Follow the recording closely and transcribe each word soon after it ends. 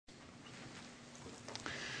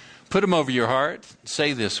Put them over your heart.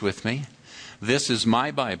 Say this with me. This is my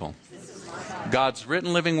Bible. God's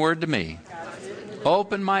written living word to me.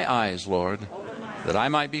 Open my eyes, Lord, that I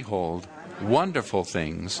might behold wonderful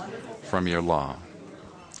things from your law.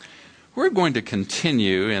 We're going to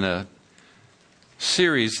continue in a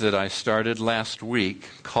series that I started last week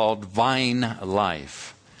called Vine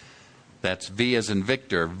Life. That's V as in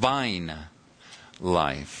Victor, Vine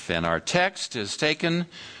Life. And our text is taken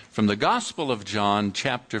from the Gospel of John,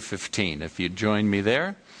 chapter 15. If you'd join me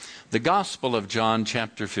there. The Gospel of John,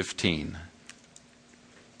 chapter 15.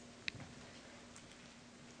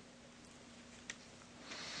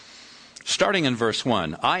 Starting in verse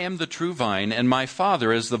 1, I am the true vine, and my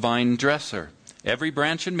Father is the vine dresser. Every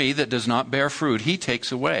branch in me that does not bear fruit, he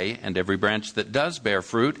takes away, and every branch that does bear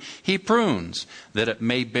fruit, he prunes, that it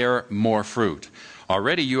may bear more fruit.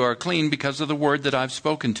 Already you are clean because of the word that I've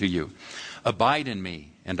spoken to you. Abide in me,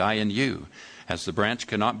 and I in you. As the branch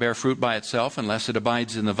cannot bear fruit by itself unless it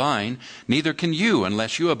abides in the vine, neither can you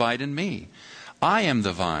unless you abide in me. I am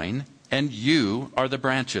the vine, and you are the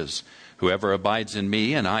branches. Whoever abides in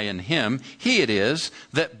me and I in him, he it is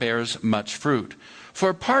that bears much fruit. For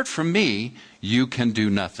apart from me, you can do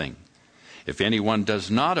nothing. If anyone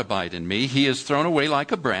does not abide in me, he is thrown away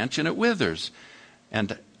like a branch and it withers.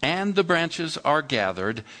 And the branches are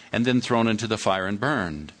gathered and then thrown into the fire and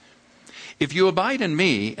burned. If you abide in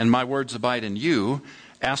me and my words abide in you,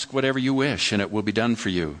 ask whatever you wish and it will be done for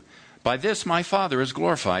you. By this my Father is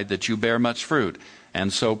glorified, that you bear much fruit,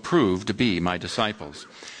 and so prove to be my disciples.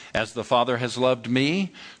 As the Father has loved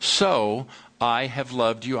me, so I have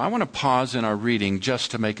loved you. I want to pause in our reading just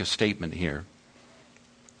to make a statement here.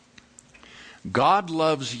 God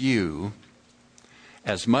loves you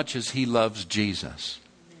as much as he loves Jesus.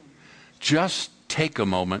 Just take a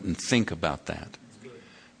moment and think about that.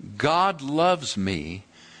 God loves me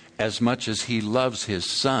as much as he loves his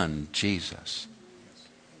son, Jesus.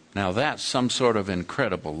 Now that's some sort of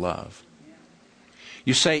incredible love.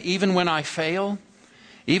 You say, even when I fail,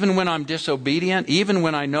 even when I'm disobedient, even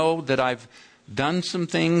when I know that I've done some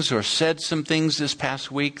things or said some things this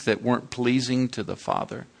past week that weren't pleasing to the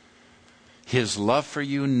Father, his love for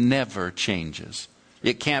you never changes.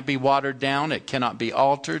 It can't be watered down. It cannot be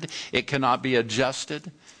altered. It cannot be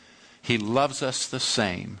adjusted. He loves us the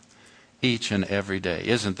same each and every day.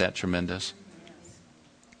 Isn't that tremendous?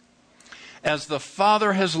 As the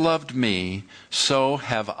Father has loved me, so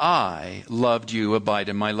have I loved you. Abide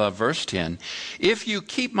in my love. Verse 10. If you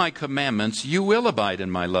keep my commandments, you will abide in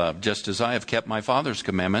my love, just as I have kept my Father's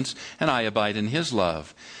commandments, and I abide in his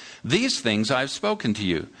love. These things I have spoken to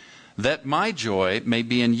you, that my joy may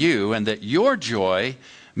be in you, and that your joy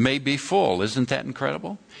may be full. Isn't that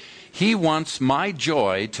incredible? He wants my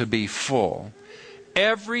joy to be full.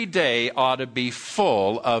 Every day ought to be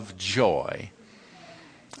full of joy.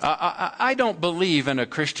 I don't believe in a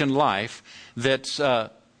Christian life that's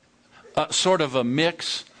sort of a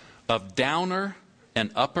mix of downer and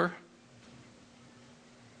upper.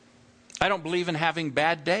 I don't believe in having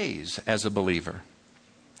bad days as a believer.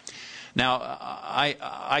 Now,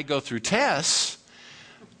 I go through tests.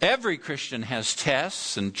 Every Christian has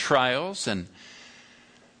tests and trials,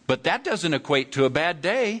 but that doesn't equate to a bad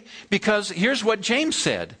day, because here's what James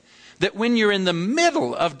said, that when you're in the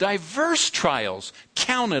middle of diverse trials,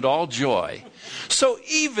 count it all joy. So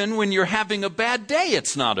even when you're having a bad day,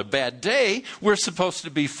 it's not a bad day. We're supposed to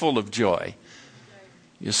be full of joy.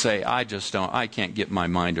 You say, I can't get my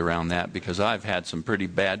mind around that because I've had some pretty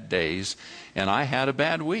bad days and I had a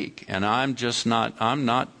bad week and I'm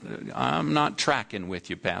not tracking with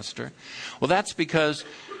you, Pastor. Well, that's because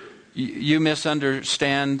you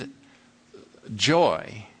misunderstand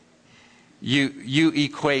joy. You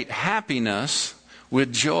equate happiness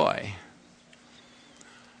with joy.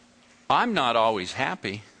 I'm not always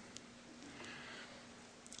happy.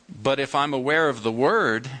 But if I'm aware of the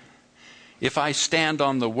Word, if I stand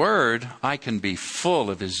on the Word, I can be full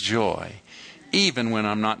of his joy, even when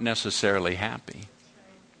I'm not necessarily happy.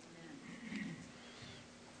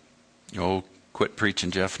 Oh, quit preaching,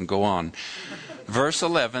 Jeff, and go on. Verse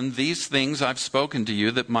 11, these things I've spoken to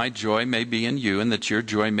you, that my joy may be in you, and that your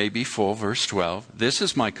joy may be full. Verse 12, this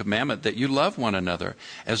is my commandment, that you love one another,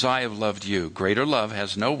 as I have loved you. Greater love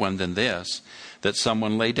has no one than this, that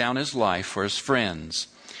someone lay down his life for his friends.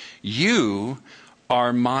 You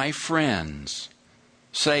are my friends.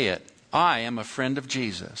 Say it. I am a friend of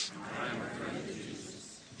Jesus.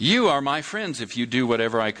 You are my friends if you do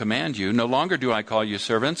whatever I command you. No longer do I call you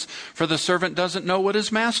servants, for the servant doesn't know what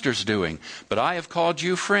his master's doing. But I have called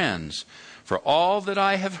you friends. For all that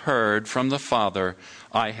I have heard from the Father,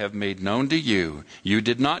 I have made known to you. You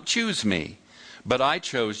did not choose me, but I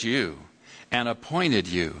chose you and appointed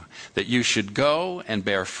you, that you should go and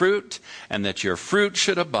bear fruit, and that your fruit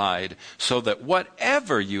should abide, so that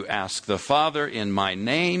whatever you ask the Father in my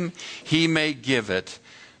name, he may give it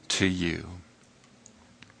to you.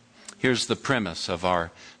 Here's the premise of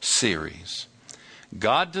our series.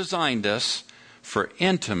 God designed us for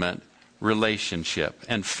intimate relationship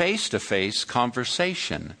and face-to-face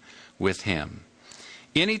conversation with him.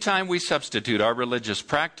 Anytime we substitute our religious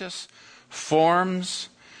practice, forms,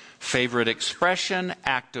 favorite expression,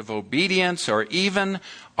 act of obedience, or even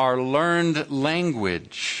our learned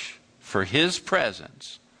language for his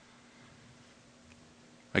presence.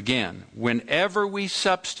 Again, whenever we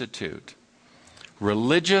substitute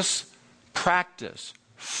religious practice,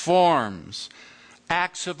 forms,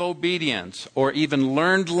 acts of obedience, or even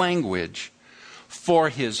learned language for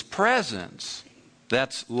his presence,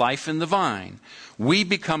 that's life in the vine, we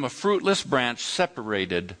become a fruitless branch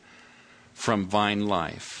separated from vine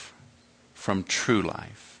life, from true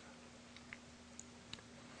life.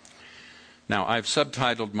 Now, I've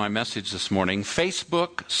subtitled my message this morning,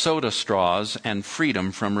 Facebook, Soda Straws, and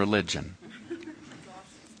Freedom from Religion.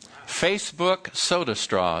 Facebook, Soda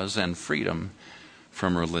Straws, and Freedom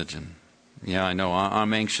from Religion. Yeah, I know.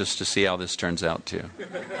 I'm anxious to see how this turns out, too.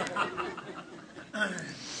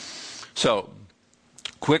 So,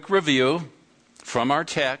 quick review from our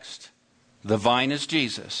text. The vine is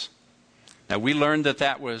Jesus. Now, we learned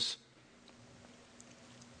that was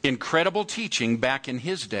incredible teaching back in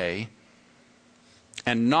his day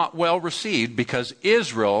and not well received because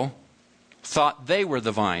Israel thought they were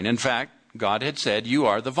the vine. In fact, God had said, you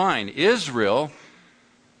are the vine. Israel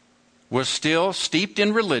was still steeped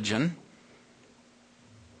in religion.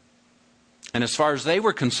 And as far as they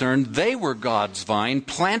were concerned, they were God's vine,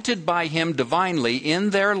 planted by him divinely in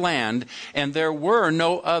their land, and there were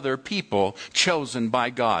no other people chosen by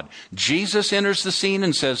God. Jesus enters the scene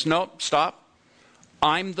and says, nope, stop.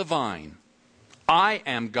 I'm the vine. I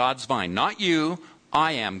am God's vine. Not you.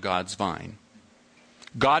 I am God's vine.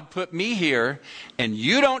 God put me here, and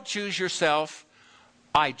you don't choose yourself.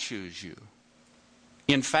 I choose you.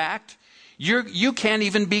 In fact, you can't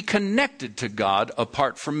even be connected to God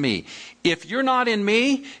apart from me. If you're not in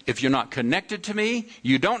me, if you're not connected to me,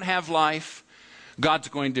 you don't have life. God's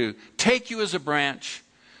going to take you as a branch,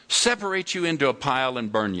 separate you into a pile,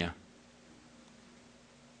 and burn you.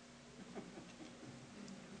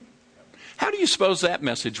 How do you suppose that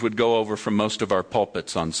message would go over from most of our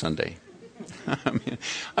pulpits on Sunday?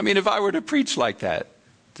 I mean, if I were to preach like that,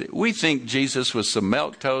 we think Jesus was some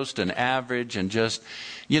milquetoast and average and just,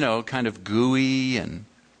 kind of gooey. And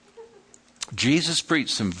Jesus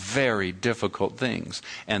preached some very difficult things.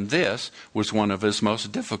 And this was one of his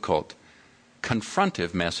most difficult,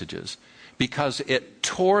 confrontive messages, because it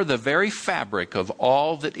tore the very fabric of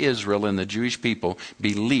all that Israel and the Jewish people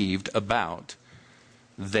believed about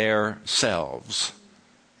their selves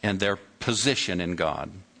and their position in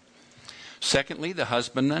God. Secondly, the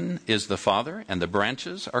husbandman is the father, and the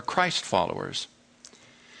branches are Christ followers.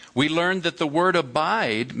 We learned that the word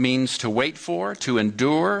abide means to wait for, to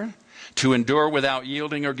endure without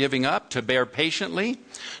yielding or giving up, to bear patiently,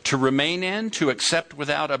 to remain in, to accept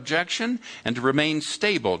without objection, and to remain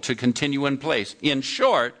stable, to continue in place. In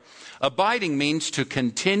short, abiding means to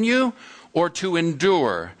continue or to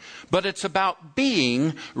endure, but it's about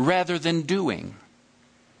being rather than doing.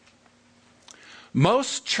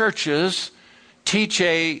 Most churches teach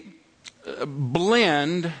a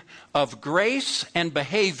blend of grace and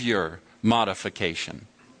behavior modification.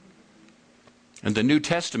 And the New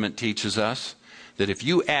Testament teaches us that if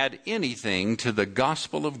you add anything to the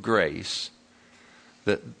gospel of grace,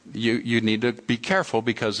 that you need to be careful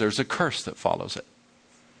because there's a curse that follows it.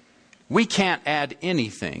 We can't add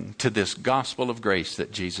anything to this gospel of grace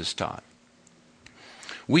that Jesus taught.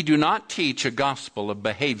 We do not teach a gospel of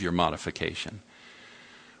behavior modification.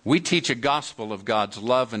 We teach a gospel of God's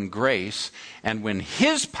love and grace, and when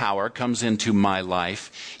his power comes into my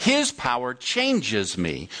life, his power changes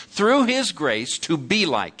me through his grace to be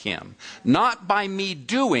like him. Not by me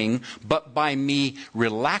doing, but by me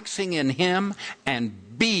relaxing in him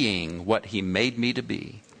and being what he made me to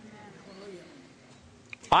be.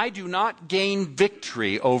 I do not gain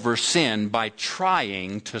victory over sin by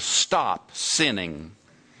trying to stop sinning.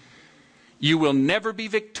 You will never be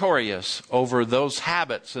victorious over those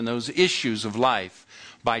habits and those issues of life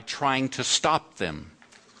by trying to stop them.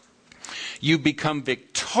 You become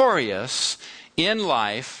victorious in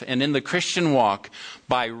life and in the Christian walk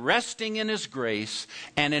by resting in his grace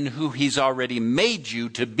and in who he's already made you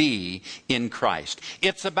to be in Christ.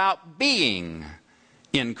 It's about being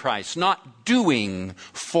in Christ, not doing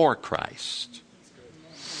for Christ.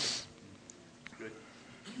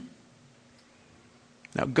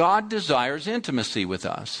 Now, God desires intimacy with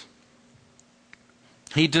us.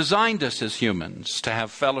 He designed us as humans to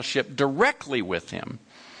have fellowship directly with Him.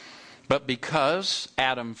 But because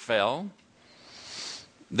Adam fell,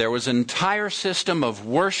 there was an entire system of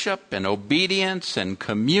worship and obedience and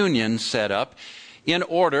communion set up in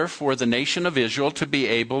order for the nation of Israel to be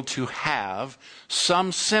able to have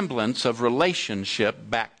some semblance of relationship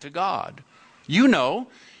back to God. You know,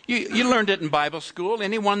 you learned it in Bible school.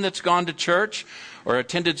 Anyone that's gone to church or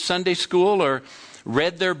attended Sunday school or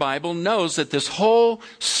read their Bible knows that this whole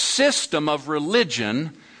system of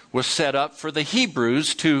religion was set up for the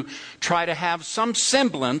Hebrews to try to have some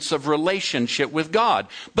semblance of relationship with God.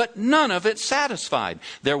 But none of it satisfied.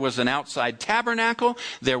 There was an outside tabernacle.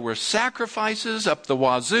 There were sacrifices up the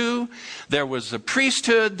wazoo. There was a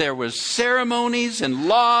priesthood. There was ceremonies and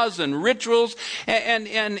laws and rituals. And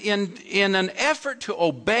in an effort to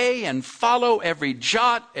obey and follow every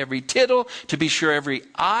jot, every tittle, to be sure every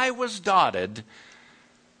I was dotted,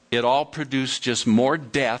 it all produced just more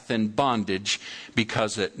death and bondage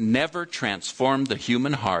because it never transformed the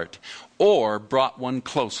human heart or brought one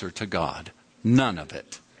closer to God. None of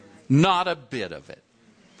it. Not a bit of it.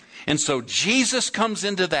 And so Jesus comes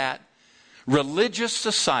into that religious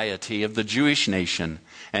society of the Jewish nation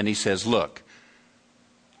and He says, look,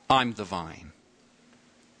 I'm the vine.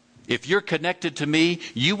 If you're connected to me,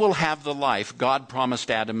 you will have the life God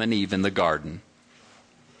promised Adam and Eve in the garden.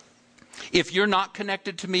 If you're not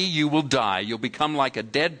connected to me, you will die. You'll become like a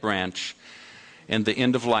dead branch, and the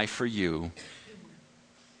end of life for you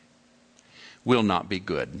will not be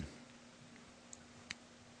good.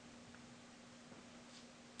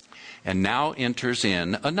 And now enters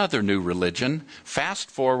in another new religion.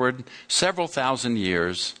 Fast forward several thousand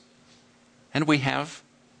years, and we have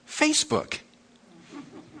Facebook.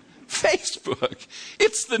 Facebook.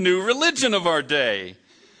 It's the new religion of our day.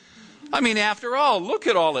 I mean, after all, look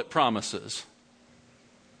at all it promises.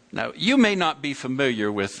 Now, you may not be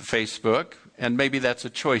familiar with Facebook, and maybe that's a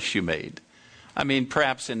choice you made. I mean,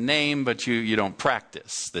 perhaps in name, but you don't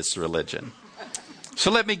practice this religion.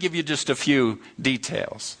 So let me give you just a few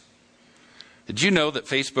details. Did you know that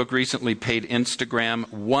Facebook recently paid Instagram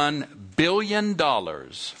 $1 billion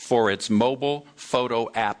for its mobile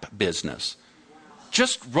photo app business?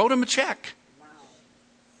 Just wrote them a check.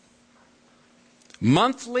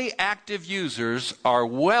 Monthly active users are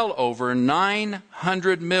well over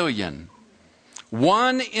 900 million.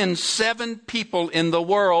 1 in 7 people in the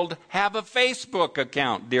world have a Facebook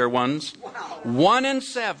account, dear ones. Wow. 1 in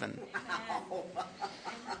 7.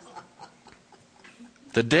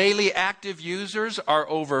 The daily active users are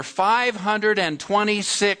over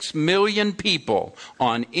 526 million people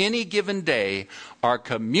on any given day are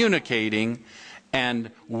communicating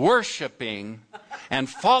and worshiping and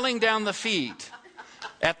falling down the feet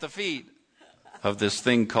at the feet of this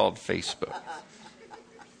thing called Facebook.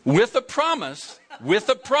 With a promise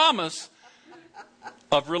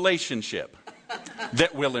of relationship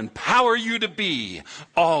that will empower you to be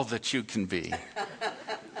all that you can be.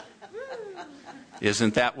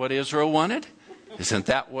 Isn't that what Israel wanted? Wasn't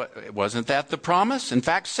that the promise? In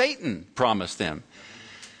fact, Satan promised them.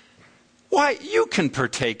 Why, you can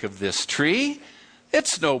partake of this tree.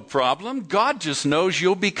 It's no problem. God just knows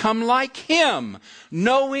you'll become like Him,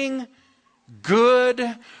 knowing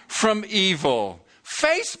good from evil.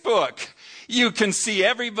 Facebook, you can see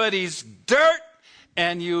everybody's dirt,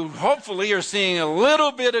 and you hopefully are seeing a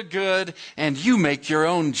little bit of good, and you make your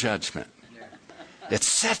own judgment. It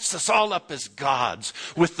sets us all up as gods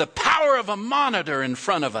with the power of a monitor in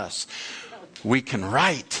front of us. We can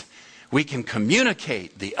write. We can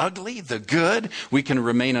communicate the ugly, the good. We can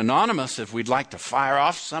remain anonymous if we'd like to fire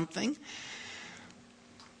off something.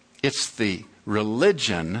 It's the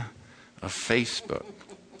religion of Facebook.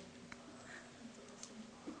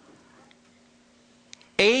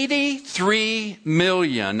 83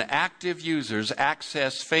 million active users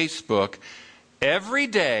access Facebook every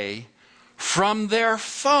day from their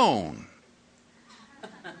phone.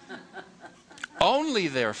 Only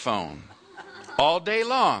their phone. All day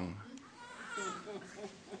long.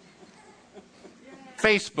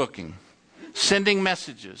 Facebooking, sending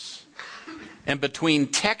messages, and between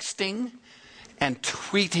texting and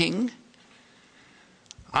tweeting.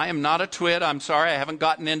 I am not a twit. I'm sorry, I haven't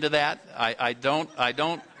gotten into that. I don't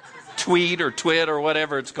tweet or twit or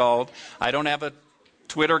whatever it's called. I don't have a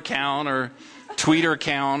Twitter account or tweeter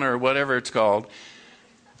account or whatever it's called.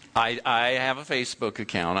 I have a Facebook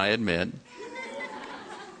account, I admit.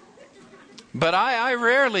 But I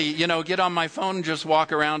rarely, get on my phone and just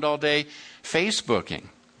walk around all day Facebooking.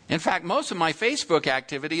 In fact, most of my Facebook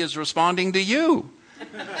activity is responding to you.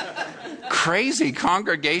 Crazy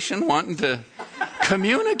congregation wanting to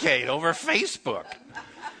communicate over Facebook.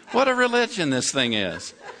 What a religion this thing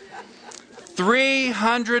is.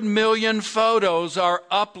 300 million photos are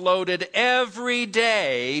uploaded every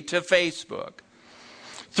day to Facebook.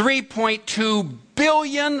 3.2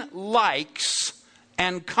 billion likes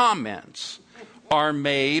and comments are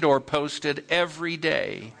made or posted every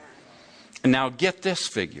day. And now get this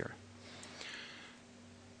figure.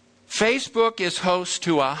 Facebook is host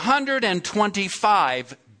to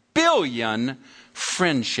 125 billion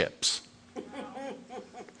friendships.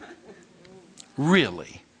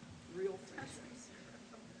 Really?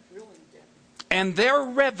 And their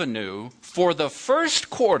revenue for the first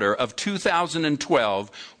quarter of 2012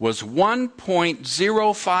 was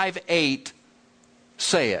 1.058,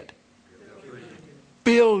 say it,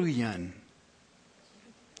 billion.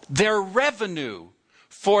 Their revenue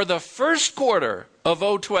for the first quarter of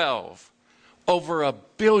 2012, over $1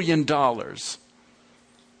 billion.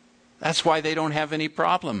 That's why they don't have any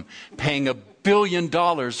problem paying $1 billion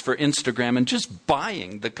for Instagram and just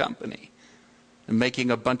buying the company and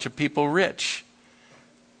making a bunch of people rich,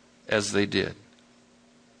 as they did.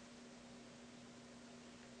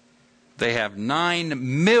 They have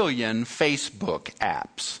 9 million Facebook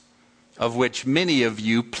apps, of which many of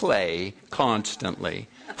you play constantly.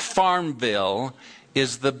 Farmville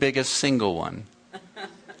is the biggest single one.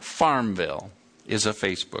 Farmville is a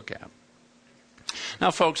Facebook app.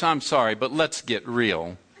 Now, folks, I'm sorry, but let's get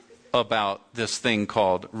real about this thing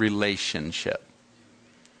called relationship.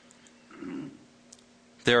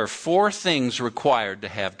 There are 4 things required to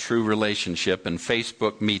have true relationship, and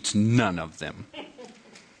Facebook meets none of them.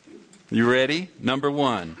 You ready? Number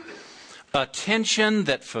 1, attention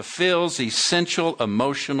that fulfills essential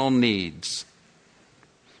emotional needs.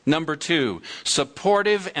 Number 2,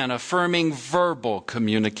 supportive and affirming verbal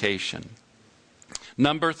communication.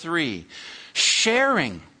 Number 3,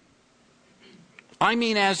 sharing. I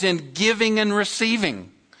mean as in giving and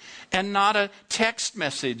receiving, and not a text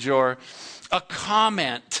message or a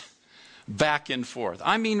comment back and forth.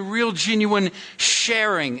 I mean real genuine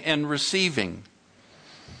sharing and receiving.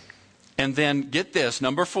 And then get this,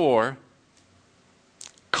 number 4,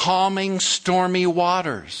 calming stormy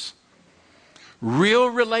waters. Real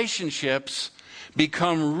relationships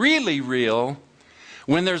become really real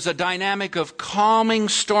when there's a dynamic of calming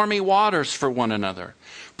stormy waters for one another,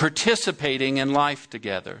 participating in life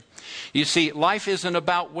together. You see, life isn't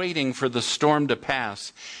about waiting for the storm to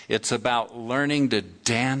pass. It's about learning to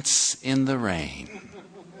dance in the rain.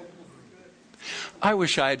 I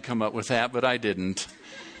wish I had come up with that, but I didn't.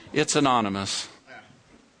 It's anonymous.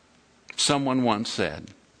 Someone once said.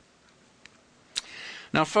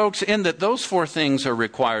 Now, folks, in that those 4 things are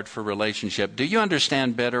required for relationship, do you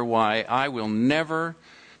understand better why I will never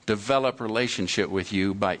develop relationship with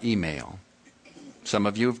you by email? Some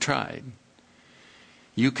of you have tried.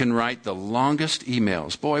 You can write the longest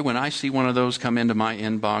emails. Boy, when I see one of those come into my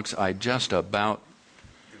inbox, I just about...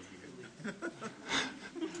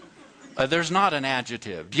 there's not an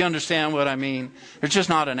adjective. Do you understand what I mean? There's just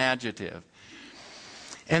not an adjective.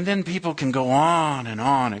 And then people can go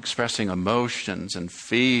on expressing emotions and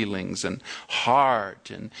feelings and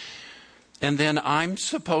heart. And then I'm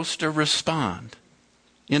supposed to respond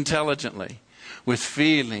intelligently with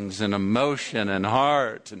feelings and emotion and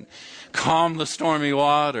heart and calm the stormy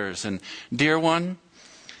waters. And dear one,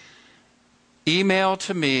 email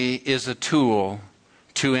to me is a tool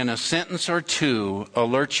to, in a sentence or 2,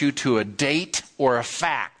 alert you to a date or a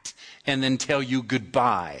fact and then tell you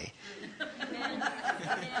goodbye.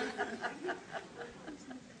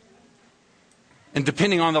 And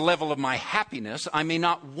depending on the level of my happiness, I may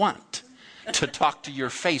not want to talk to your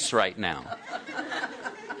face right now.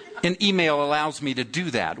 An email allows me to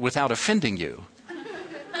do that without offending you.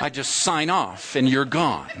 I just sign off and you're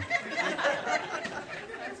gone.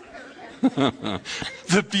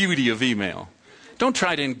 The beauty of email. Don't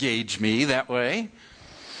try to engage me that way.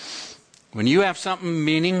 When you have something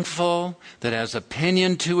meaningful that has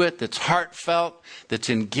opinion to it, that's heartfelt, that's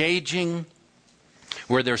engaging,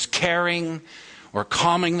 where there's caring or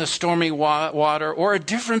calming the stormy water or a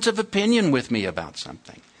difference of opinion with me about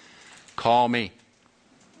something, call me.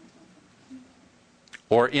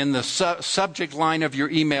 Or in the subject line of your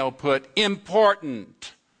email, put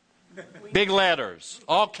important, big letters,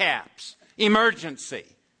 all caps, emergency.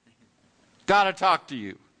 Got to talk to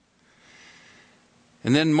you.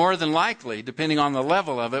 And then more than likely, depending on the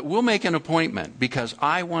level of it, we'll make an appointment because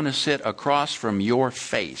I want to sit across from your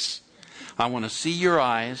face. I want to see your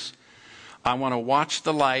eyes. I want to watch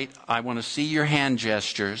the light. I want to see your hand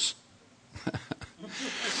gestures.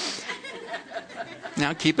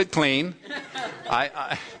 Now keep it clean.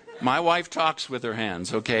 My wife talks with her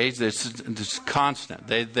hands, okay? It's constant.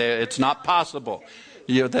 It's not possible.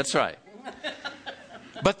 That's right.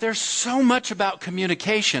 But there's so much about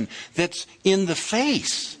communication that's in the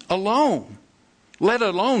face alone, let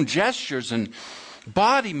alone gestures and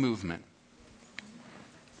body movement.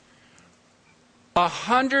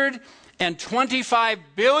 125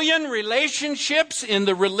 billion relationships in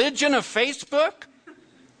the religion of Facebook?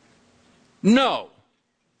 No,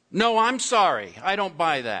 I'm sorry. I don't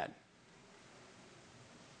buy that.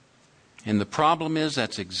 And the problem is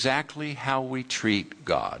that's exactly how we treat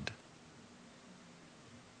God.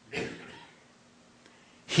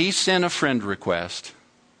 He sent a friend request,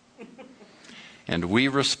 and we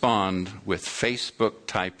respond with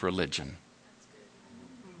Facebook-type religion.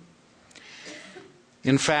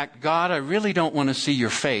 In fact, God, I really don't want to see your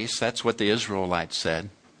face. That's what the Israelites said.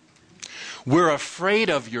 We're afraid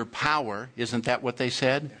of your power. Isn't that what they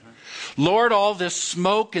said? Lord, all this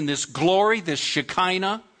smoke and this glory, this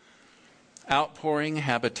Shekinah, outpouring,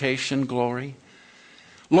 habitation, glory.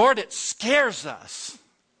 Lord, it scares us.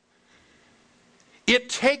 It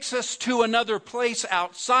takes us to another place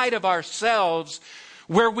outside of ourselves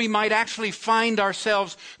where we might actually find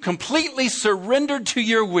ourselves completely surrendered to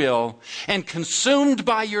your will and consumed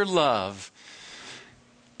by your love,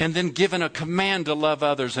 and then given a command to love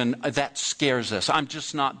others, and that scares us. I'm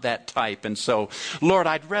just not that type. And so, Lord,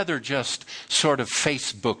 I'd rather just sort of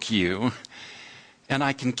Facebook you, and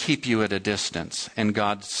I can keep you at a distance. And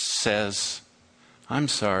God says, I'm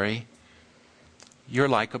sorry, you're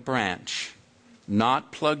like a branch,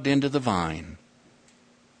 not plugged into the vine.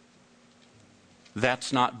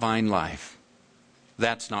 That's not vine life.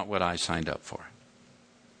 That's not what I signed up for.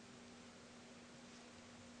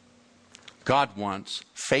 God wants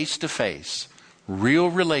face-to-face, real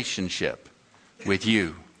relationship with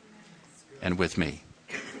you and with me.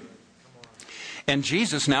 And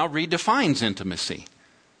Jesus now redefines intimacy.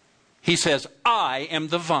 He says, I am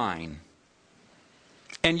the vine,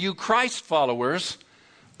 and you Christ followers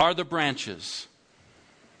are the branches.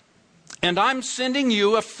 And I'm sending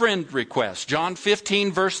you a friend request. John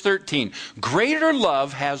 15, verse 13. Greater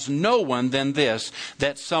love has no one than this,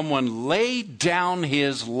 that someone lay down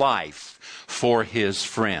his life for his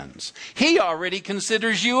friends. He already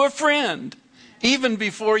considers you a friend, even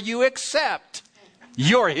before you accept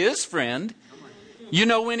you're his friend. You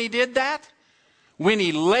know when he did that? When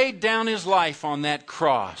he laid down his life on that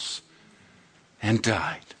cross and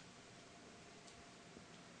died.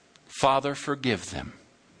 Father, forgive them.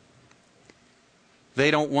 They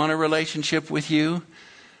don't want a relationship with you.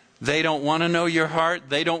 They don't want to know your heart.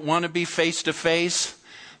 They don't want to be face to face.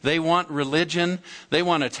 They want religion. They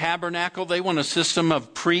want a tabernacle. They want a system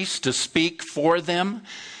of priests to speak for them.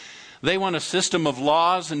 They want a system of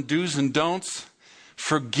laws and do's and don'ts.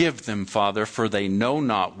 Forgive them, Father, for they know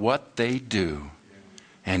not what they do.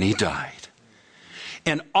 And he died.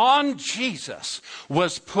 And on Jesus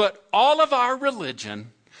was put all of our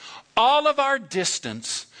religion, all of our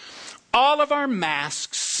distance, all of our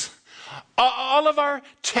masks, all of our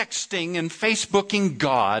texting and Facebooking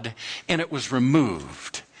God, and it was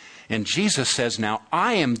removed. And Jesus says, now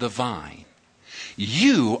I am the vine.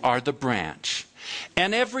 You are the branch.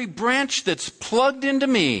 And every branch that's plugged into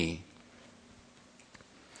me,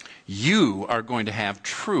 you are going to have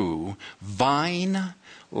true vine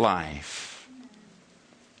life.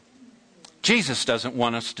 Jesus doesn't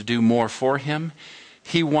want us to do more for him.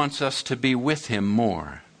 He wants us to be with him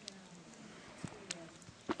more.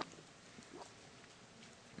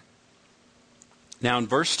 Now in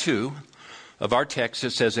verse 2 of our text,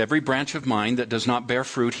 it says, every branch of mine that does not bear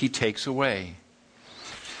fruit, he takes away.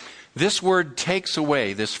 This word takes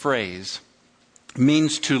away, this phrase,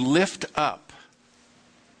 means to lift up.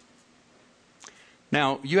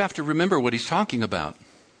 Now, you have to remember what he's talking about.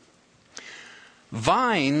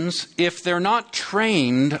 Vines, if they're not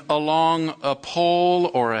trained along a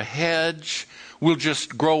pole or a hedge, will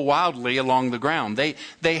just grow wildly along the ground.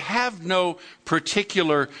 They have no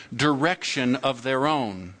particular direction of their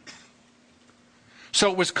own. So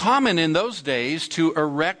it was common in those days to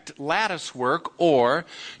erect lattice work or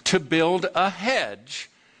to build a hedge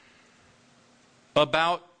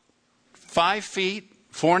about 5 feet,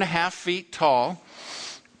 4.5 feet tall,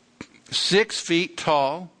 6 feet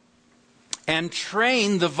tall, and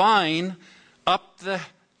train the vine up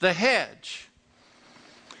the hedge.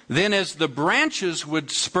 Then as the branches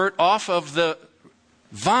would spurt off of the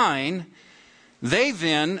vine, they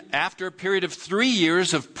then, after a period of 3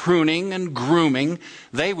 years of pruning and grooming,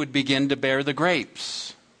 they would begin to bear the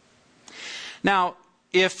grapes. Now,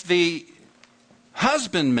 if the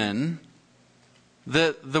husbandman,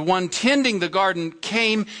 the one tending the garden,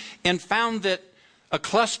 came and found that a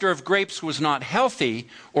cluster of grapes was not healthy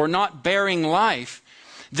or not bearing life,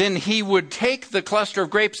 then he would take the cluster of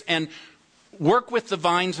grapes and work with the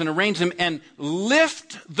vines and arrange them and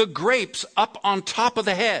lift the grapes up on top of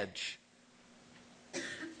the hedge.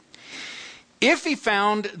 If he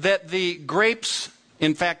found that the grapes,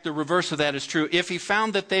 in fact, the reverse of that is true, if he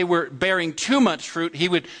found that they were bearing too much fruit, he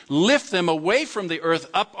would lift them away from the earth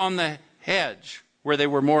up on the hedge, where they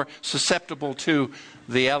were more susceptible to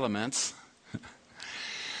the elements.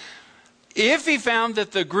 If he found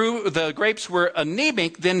that the grapes were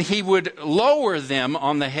anemic, then he would lower them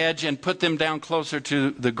on the hedge and put them down closer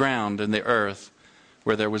to the ground and the earth,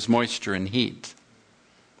 where there was moisture and heat,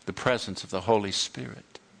 the presence of the Holy Spirit.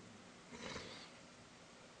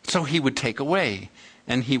 So he would take away,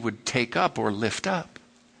 and he would take up or lift up.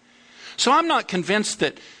 So I'm not convinced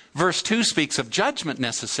that verse 2 speaks of judgment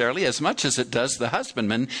necessarily, as much as it does the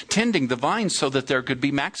husbandman tending the vine so that there could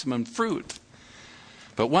be maximum fruit.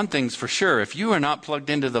 But one thing's for sure, if you are not plugged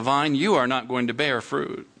into the vine, you are not going to bear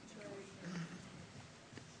fruit.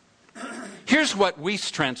 Here's what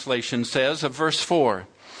Wuest's translation says of verse 4.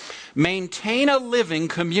 Maintain a living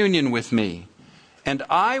communion with me, and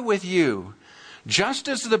I with you, just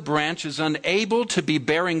as the branch is unable to be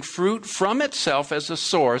bearing fruit from itself as a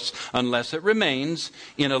source unless it remains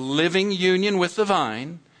in a living union with the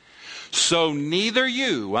vine, so neither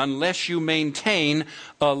you unless you maintain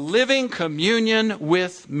a living communion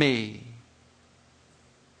with me.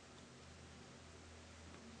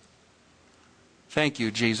 Thank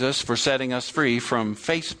you, Jesus, for setting us free from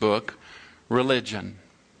Facebook religion.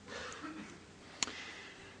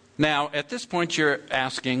 Now, at this point you're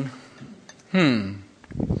asking,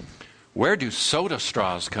 where do soda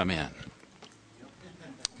straws come in?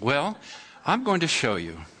 Well, I'm going to show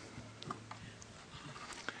you.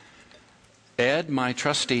 Ed, my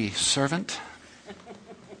trusty servant,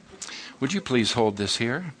 would you please hold this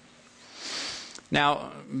here?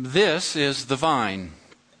 Now, this is the vine.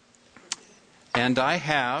 And I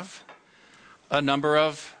have a number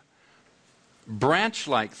of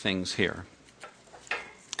branch-like things here.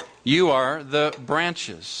 You are the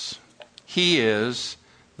branches. He is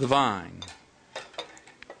the vine.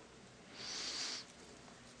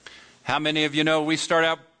 How many of you know we start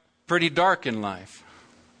out pretty dark in life?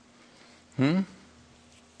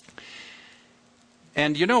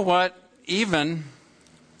 And you know what? Even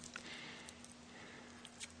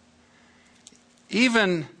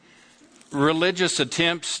religious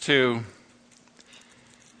attempts to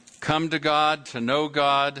come to God, to know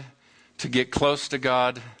God, to get close to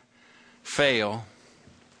God, fail.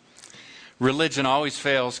 Religion always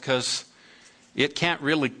fails because it can't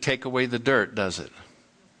really take away the dirt, does it?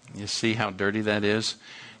 You see how dirty that is?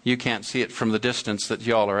 You can't see it from the distance that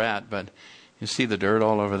y'all are at, but you see the dirt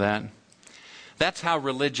all over that? That's how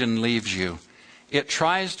religion leaves you. It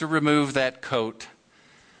tries to remove that coat,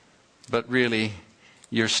 but really,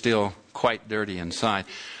 you're still quite dirty inside.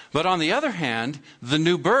 But on the other hand, the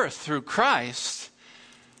new birth through Christ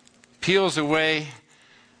peels away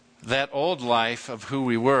that old life of who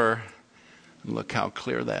we were. Look how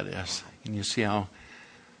clear that is. And you see how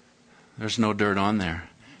there's no dirt on there.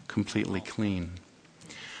 Completely clean.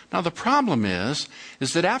 Now the problem is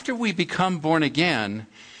that after we become born again,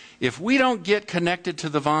 if we don't get connected to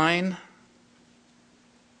the vine,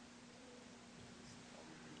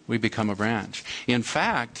 we become a branch. In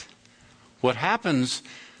fact, what happens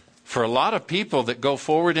for a lot of people that go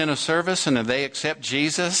forward in a service and they accept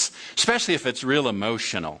Jesus, especially if it's real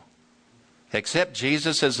emotional, accept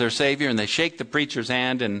Jesus as their Savior and they shake the preacher's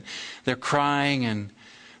hand and they're crying and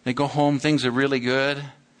they go home, things are really good,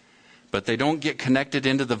 but they don't get connected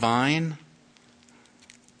into the vine.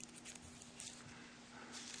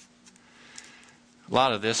 A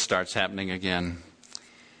lot of this starts happening again.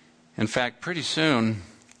 In fact, pretty soon,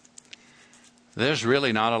 there's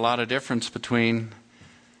really not a lot of difference between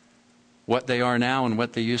what they are now and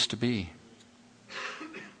what they used to be.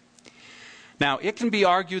 Now, it can be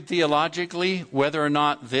argued theologically whether or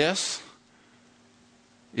not this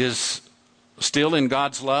is still in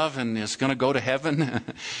God's love and is going to go to heaven.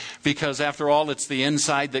 Because after all, it's the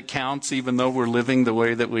inside that counts, even though we're living the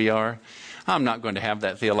way that we are. I'm not going to have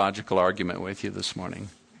that theological argument with you this morning.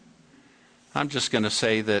 I'm just going to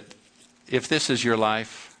say that if this is your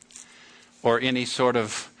life, or any sort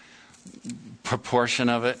of proportion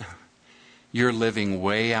of it, you're living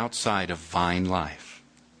way outside of vine life.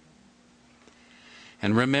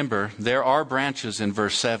 And remember, there are branches in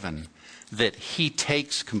verse 7 that he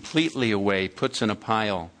takes completely away, puts in a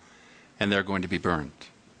pile, and they're going to be burnt.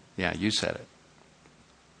 Yeah, you said it.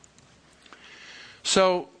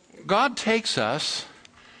 So God takes us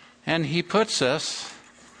and he puts us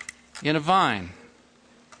in a vine.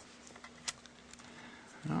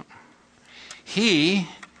 He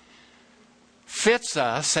fits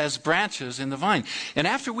us as branches in the vine. And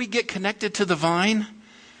after we get connected to the vine,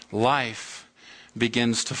 life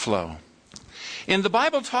begins to flow. And the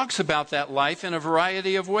Bible talks about that life in a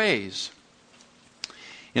variety of ways.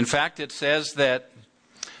 In fact, it says that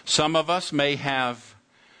some of us may have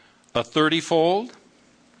a 30-fold.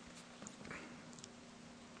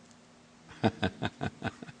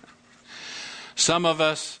 Some of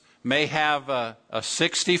us may have a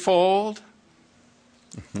 60-fold.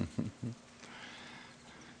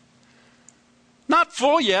 Not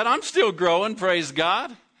full yet. I'm still growing, praise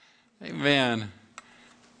God. Amen.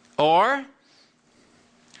 Or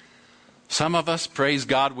some of us, praise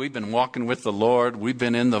God, we've been walking with the Lord. We've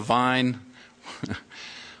been in the vine.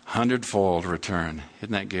 100-fold return.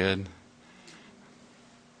 Isn't that good?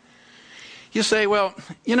 You say, well,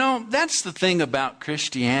 that's the thing about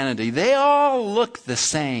Christianity. They all look the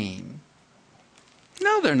same.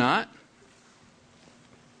 No, they're not.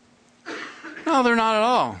 No, they're not at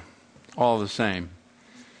all the same.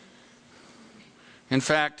 In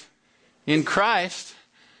fact, in Christ,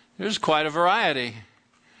 there's quite a variety.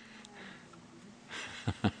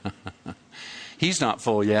 He's not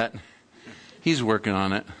full yet. He's working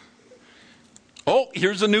on it. Oh,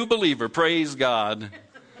 here's a new believer. Praise God.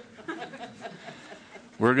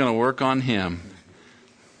 We're going to work on him.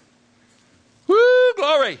 Woo,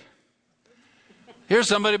 glory. Here's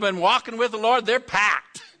somebody been walking with the Lord. They're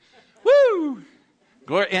packed. Woo.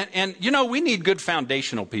 Glory. And we need good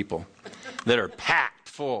foundational people that are packed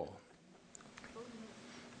full.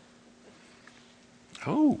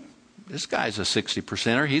 Oh, this guy's a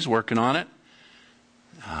 60%er. He's working on it.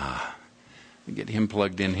 Get him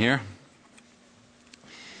plugged in here.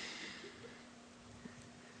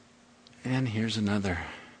 And here's another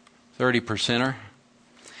 30%er.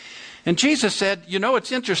 And Jesus said,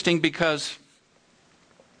 it's interesting because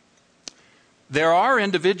there are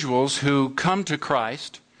individuals who come to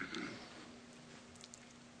Christ,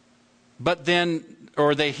 but then,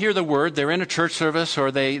 or they hear the word, they're in a church service,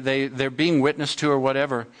 or they're being witnessed to or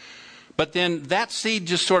whatever, but then that seed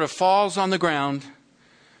just sort of falls on the ground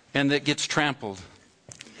and it gets trampled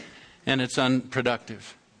and it's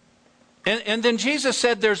unproductive. And then Jesus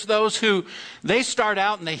said there's those who, they start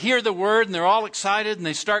out and they hear the word and they're all excited and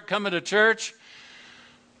they start coming to church.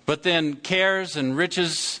 But then cares and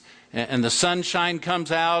riches and the sunshine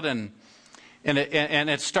comes out and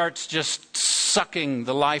it starts just sucking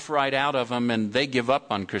the life right out of them and they give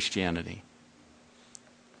up on Christianity.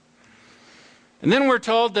 And then we're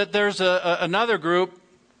told that there's another group,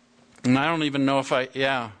 and I don't even know if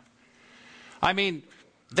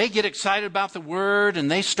they get excited about the word and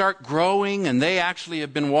they start growing and they actually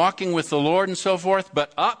have been walking with the Lord and so forth.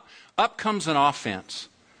 But up comes an offense.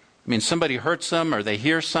 Somebody hurts them or they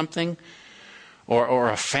hear something or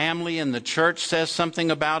a family in the church says something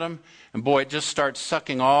about them. And boy, it just starts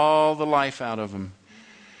sucking all the life out of them.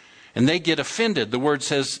 And they get offended. The word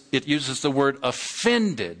says, it uses the word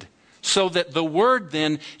offended. So that the word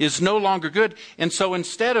then is no longer good. And so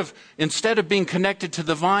instead of being connected to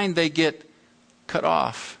the vine, they get cut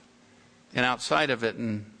off and outside of it,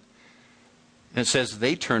 and it says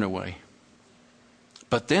they turn away.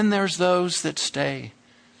 But then there's those that stay.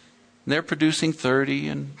 They're producing 30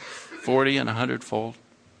 and 40 and 100-fold.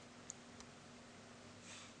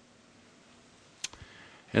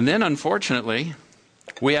 And then, unfortunately,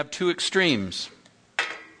 we have two extremes.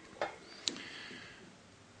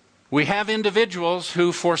 We have individuals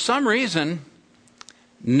who, for some reason,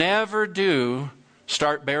 never do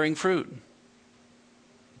start bearing fruit.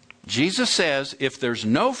 Jesus says, if there's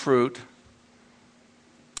no fruit,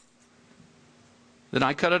 then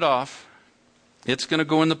I cut it off. It's going to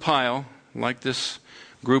go in the pile, like this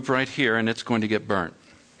group right here, and it's going to get burnt.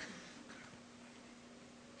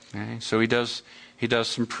 Okay, so he does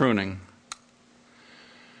some pruning.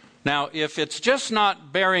 Now, if it's just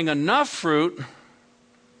not bearing enough fruit,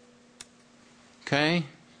 okay,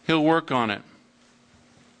 he'll work on it.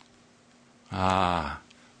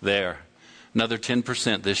 There. Another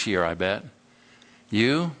 10% this year, I bet.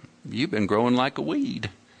 You've been growing like a weed.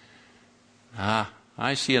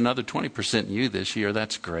 I see another 20% in you this year.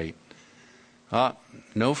 That's great.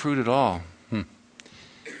 No fruit at all. You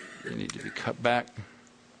need to be cut back.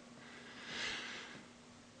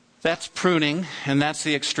 That's pruning, and that's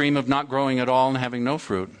the extreme of not growing at all and having no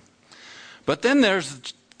fruit. But then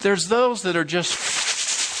there's those that are just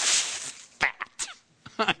fat.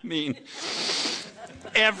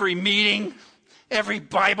 Every meeting, every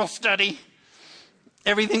Bible study,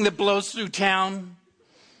 everything that blows through town.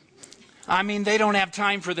 They don't have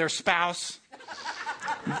time for their spouse.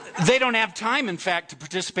 They don't have time, in fact, to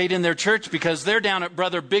participate in their church because they're down at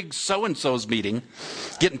Brother Big So-and-so's meeting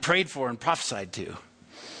getting prayed for and prophesied to.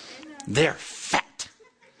 They're fat.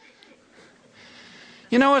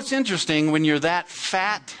 You know what's interesting? When you're that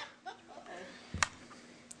fat,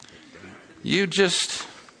 you just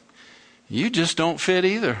don't fit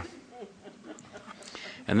either.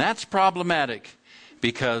 And that's problematic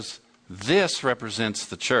because this represents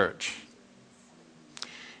the church.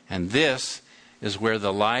 And this is where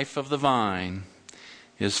the life of the vine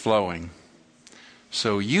is flowing.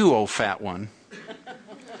 So you, oh fat one,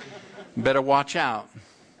 better watch out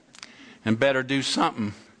and better do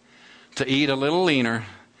something to eat a little leaner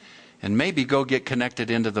and maybe go get connected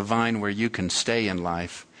into the vine where you can stay in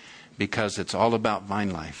life, because it's all about vine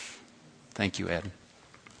life. Thank you, Ed.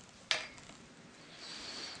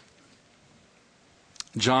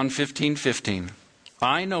 John 15:15.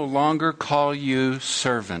 I no longer call you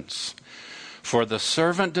servants, for the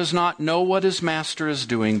servant does not know what his master is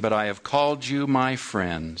doing, but I have called you my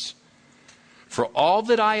friends. For all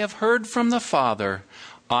that I have heard from the Father,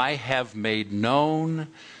 I have made known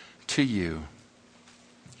to you.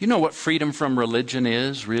 You know what freedom from religion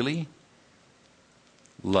is, really?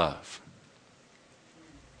 Love.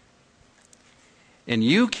 And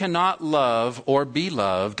you cannot love or be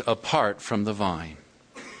loved apart from the vine.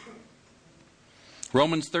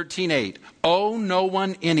 Romans 13:8. Owe no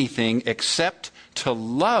one anything except to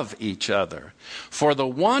love each other. For the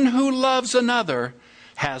one who loves another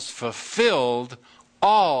has fulfilled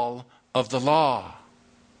all of the law.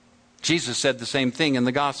 Jesus said the same thing in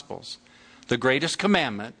the Gospels. The greatest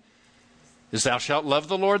commandment is thou shalt love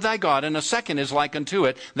the Lord thy God, and a second is like unto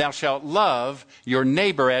it, thou shalt love your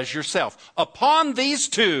neighbor as yourself. Upon these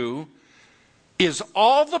two is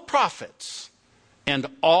all the prophets and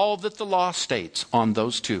all that the law states, on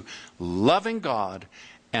those two. Loving God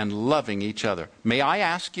and loving each other. May I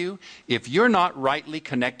ask you, if you're not rightly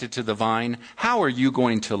connected to the vine, how are you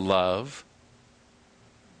going to love?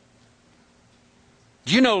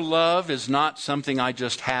 Do you know love is not something I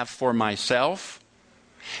just have for myself?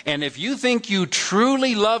 And if you think you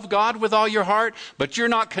truly love God with all your heart, but you're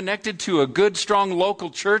not connected to a good, strong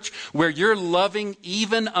local church where you're loving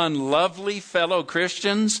even unlovely fellow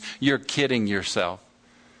Christians, you're kidding yourself.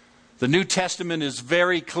 The New Testament is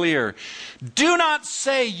very clear. Do not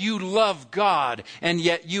say you love God and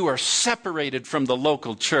yet you are separated from the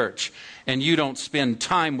local church and you don't spend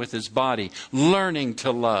time with His body learning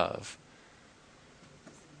to love.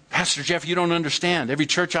 Pastor Jeff, you don't understand. Every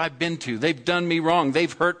church I've been to, they've done me wrong.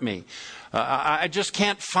 They've hurt me. I just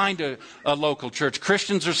can't find a local church.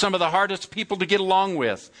 Christians are some of the hardest people to get along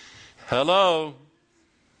with. Hello?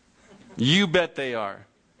 You bet they are.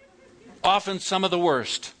 Often some of the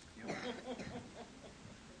worst.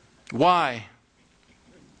 Why?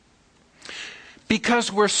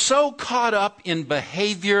 Because we're so caught up in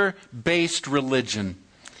behavior-based religion.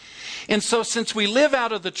 And so since we live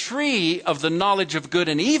out of the tree of the knowledge of good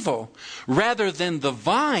and evil, rather than the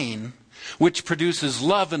vine, which produces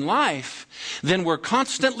love and life, then we're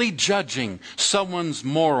constantly judging someone's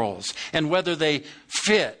morals and whether they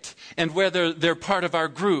fit and whether they're part of our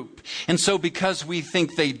group. And so because we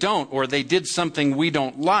think they don't, or they did something we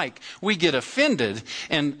don't like, we get offended.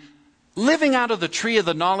 And living out of the tree of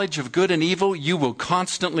the knowledge of good and evil, you will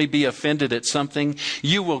constantly be offended at something.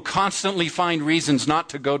 You will constantly find reasons not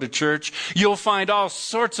to go to church. You'll find all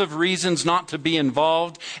sorts of reasons not to be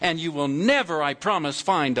involved. And you will never, I promise,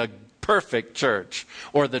 find a perfect church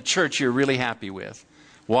or the church you're really happy with.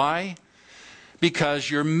 Why? Because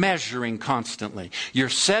you're measuring constantly. You're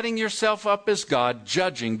setting yourself up as God,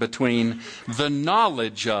 judging between the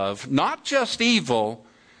knowledge of not just evil,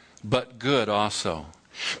 but good also.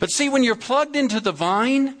 But see, when you're plugged into the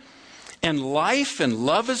vine and life and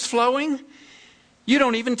love is flowing, you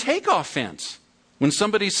don't even take offense. When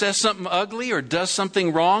somebody says something ugly or does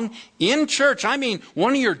something wrong in church, I mean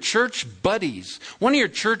one of your church buddies, one of your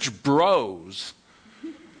church bros,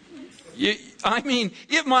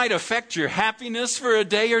 it might affect your happiness for a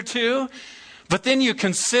day or two, but then you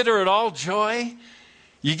consider it all joy.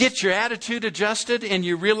 You get your attitude adjusted and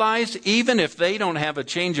you realize even if they don't have a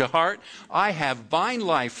change of heart, I have vine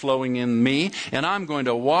life flowing in me and I'm going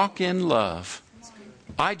to walk in love.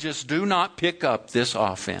 I just do not pick up this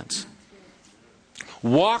offense.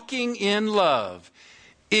 Walking in love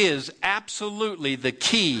is absolutely the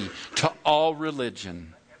key to all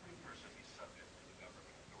religion.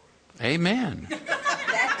 Amen.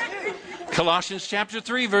 Colossians chapter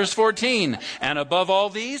 3, verse 14. And above all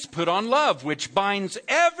these, put on love, which binds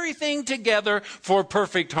everything together for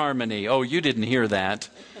perfect harmony. Oh, you didn't hear that.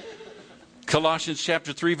 Colossians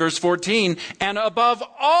chapter 3, verse 14. And above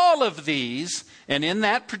all of these, And in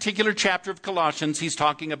that particular chapter of Colossians, he's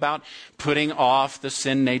talking about putting off the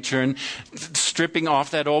sin nature and stripping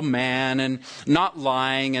off that old man and not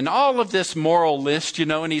lying and all of this moral list,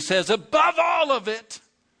 and he says, above all of it,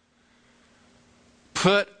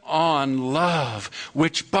 put on love,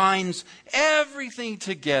 which binds everything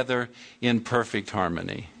together in perfect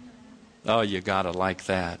harmony. Oh, you gotta like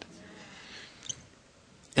that.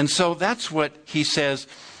 And so that's what he says.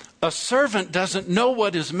 A servant doesn't know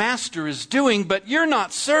what his master is doing, but you're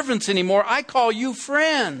not servants anymore. I call you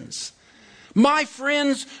friends. My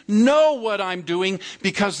friends know what I'm doing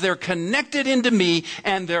because they're connected into me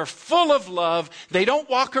and they're full of love. They don't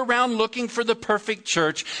walk around looking for the perfect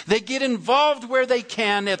church. They get involved where they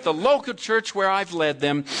can at the local church where I've led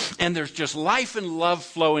them, and there's just life and love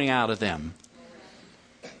flowing out of them.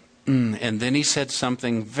 And then he said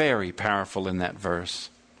something very powerful in that verse.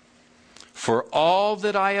 For all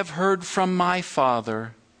that I have heard from my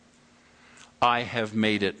Father, I have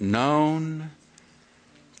made it known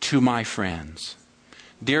to my friends.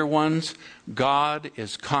 Dear ones, God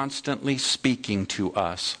is constantly speaking to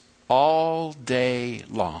us all day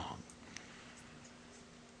long.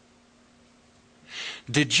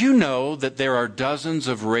 Did you know that there are dozens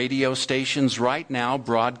of radio stations right now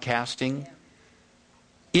broadcasting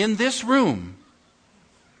in this room?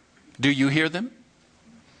 Do you hear them?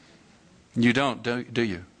 You don't, do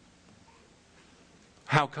you?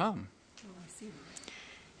 How come?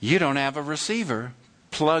 You don't have a receiver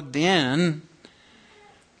plugged in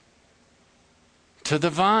to the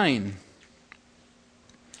vine.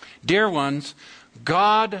 Dear ones,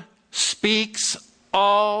 God speaks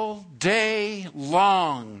all day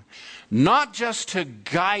long, not just to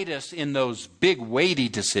guide us in those big weighty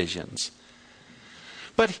decisions,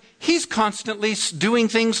 but he's constantly doing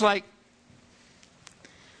things like,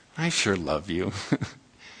 I sure love you.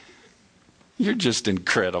 You're just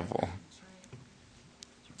incredible.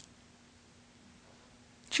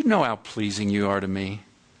 Do you know how pleasing you are to me?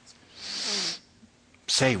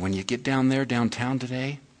 Say, when you get down there downtown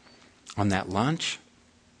today on that lunch,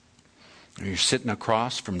 and you're sitting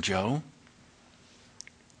across from Joe,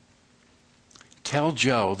 tell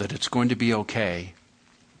Joe that it's going to be okay.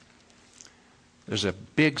 There's a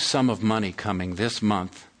big sum of money coming this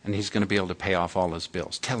month, and he's going to be able to pay off all his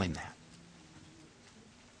bills. Tell him that.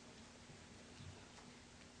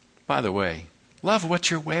 By the way, love what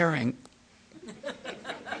you're wearing.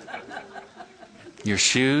 Your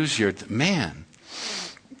shoes, man.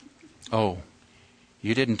 Oh,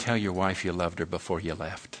 you didn't tell your wife you loved her before you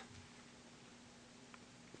left.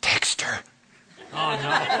 Text her. Oh,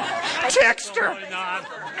 no. Text her. Probably not.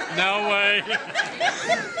 No way.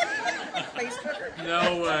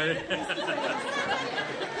 No way.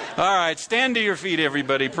 All right, stand to your feet,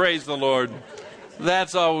 everybody. Praise the Lord.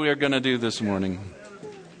 That's all we're going to do this morning.